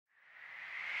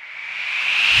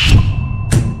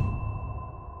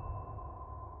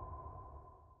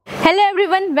Hello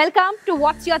everyone, welcome to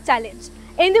What's Your Challenge?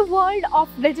 In the world of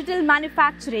digital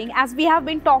manufacturing, as we have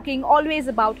been talking always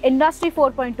about Industry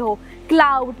 4.0,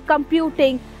 cloud,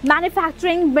 computing,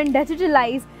 manufacturing been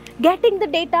digitalized, getting the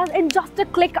data in just a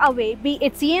click away, be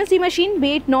it CNC machine,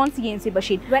 be it non-CNC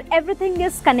machine, where everything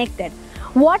is connected.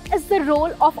 What is the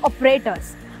role of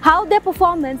operators? How their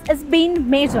performance is being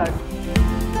measured?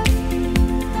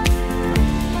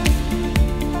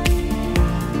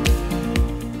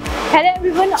 Hello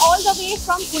everyone, all the way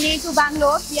from Pune to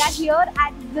Bangalore. We are here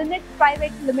at Zenith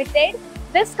Private Limited.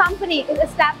 This company is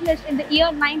established in the year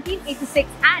 1986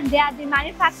 and they are the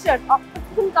manufacturers of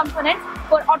precision components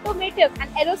for automotive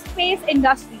and aerospace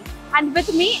industry. And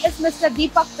with me is Mr.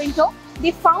 Deepak Pinto,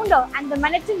 the founder and the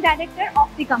managing director of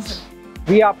the company.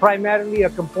 We are primarily a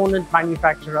component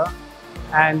manufacturer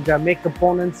and make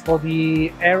components for the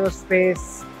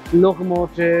aerospace,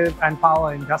 locomotive and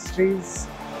power industries.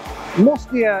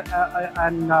 Mostly a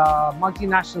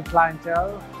multinational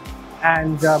clientele,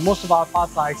 and most of our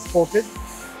parts are exported.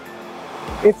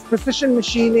 It's precision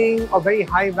machining of very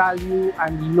high value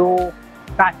and low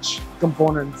batch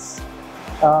components,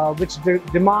 which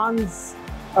demands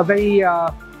a very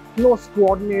close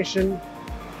coordination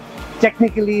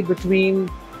technically between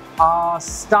our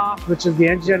staff, which is the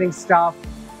engineering staff,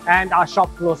 and our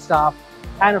shop floor staff,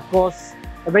 and of course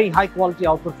a very high quality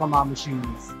output from our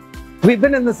machines. We've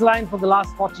been in this line for the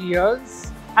last 40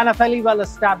 years and are fairly well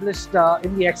established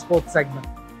in the export segment.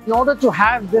 In order to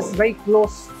have this very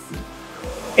close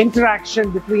interaction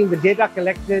between the data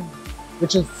collected,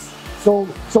 which is so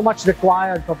much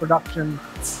required for production,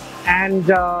 and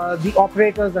the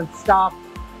operators and staff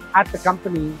at the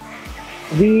company,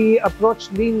 we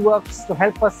approached Leanworx to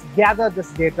help us gather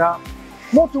this data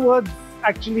more towards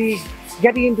actually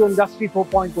getting into Industry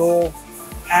 4.0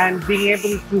 and being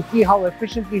able to see how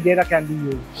efficiently data can be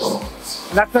used.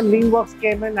 And that's when Leanworx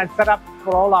came in and set up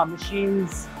for all our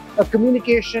machines a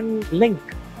communication link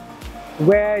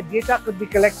where data could be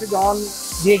collected on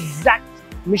the exact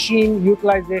machine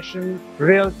utilization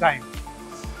real time,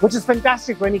 which is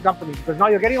fantastic for any company because now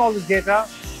you're getting all this data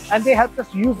and they helped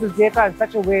us use this data in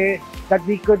such a way that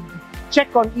we could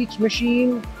check on each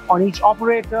machine, on each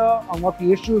operator, on what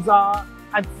the issues are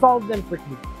and solve them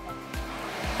quickly.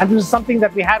 And this is something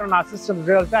that we had on our system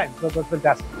real time, so it was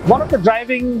fantastic. One of the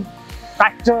driving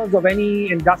factors of any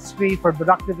industry for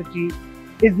productivity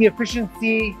is the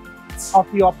efficiency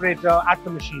of the operator at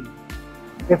the machine.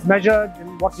 It's measured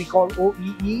in what we call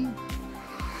OEE,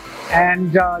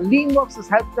 and Leanworx has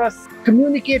helped us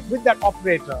communicate with that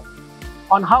operator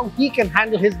on how he can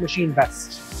handle his machine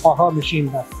best or her machine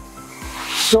best.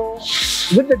 So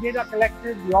with the data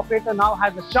collected, the operator now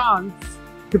has a chance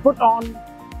to put on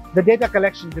the data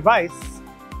collection device,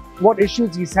 what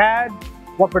issues he's had,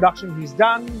 what production he's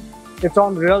done. It's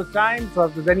on real time, so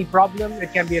if there's any problem,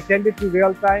 it can be attended to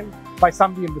real time by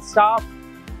somebody in the staff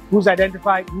who's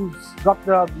identified, who's got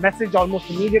the message almost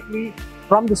immediately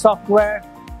from the software.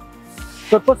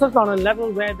 So it puts us on a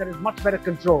level where there is much better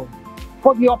control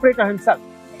for the operator himself.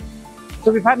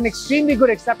 So we've had an extremely good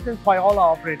acceptance by all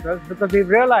our operators because they've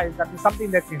realized that it's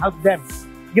something that can help them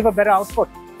give a better output.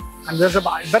 And there's a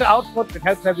better output, it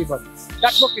helps everybody.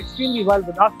 That worked extremely well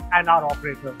with us and our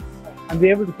operators. And we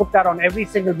were able to put that on every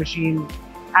single machine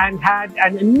and had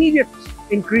an immediate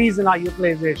increase in our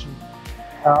utilization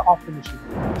of the machine.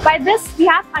 By this, we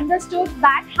have understood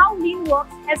that how Leanworx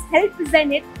has helped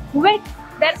Zenith with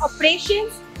their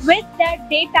operations, with their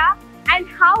data, and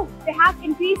how they have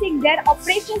increasing their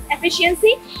operations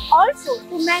efficiency, also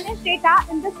to manage data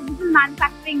in this digital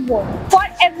manufacturing world. For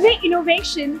every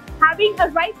innovation, having a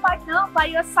right partner by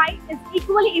your side is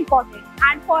equally important.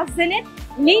 And for Zenith,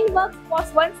 Leanworx was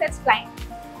one such client.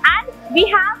 And we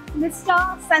have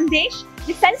Mr. Sandesh,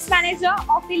 the sales manager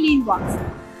of the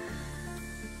Leanworx.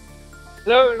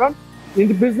 Hello everyone. In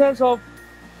the business of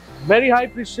very high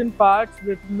precision parts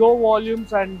with low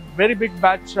volumes and very big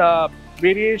batch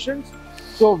variations.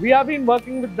 So we have been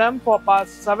working with them for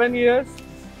past 7 years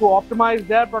to optimize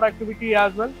their productivity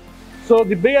as well. So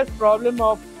the biggest problem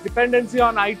of dependency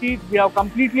on IT, we have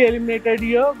completely eliminated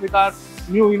here with our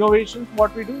new innovations,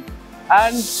 what we do.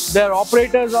 And their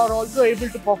operators are also able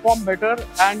to perform better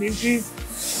and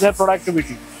increase their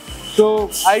productivity. So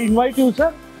I invite you,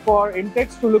 sir, for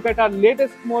IMTEX to look at our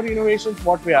latest more innovations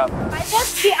what we have. By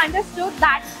this, we understood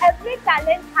that every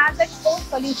challenge has its own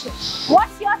solution.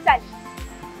 What's your challenge?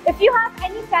 If you have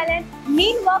any challenge,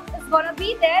 Leanworx is going to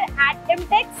be there at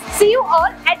IMTEX. See you all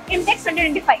at IMTEX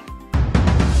 2025.